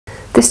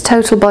This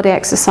total body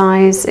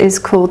exercise is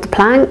called the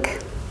plank.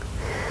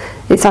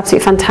 It's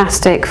absolutely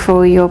fantastic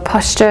for your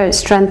posture. It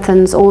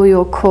strengthens all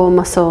your core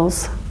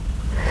muscles.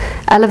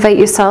 Elevate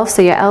yourself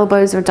so your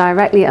elbows are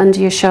directly under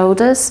your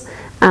shoulders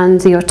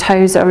and your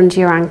toes are under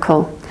your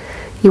ankle.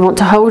 You want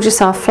to hold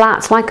yourself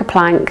flat like a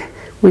plank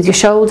with your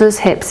shoulders,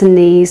 hips and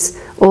knees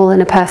all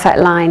in a perfect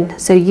line.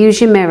 So use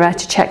your mirror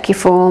to check your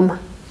form.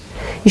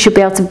 You should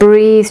be able to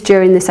breathe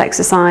during this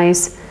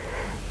exercise.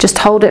 Just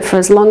hold it for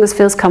as long as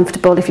feels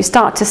comfortable. If you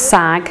start to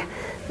sag,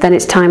 then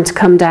it's time to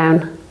come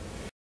down.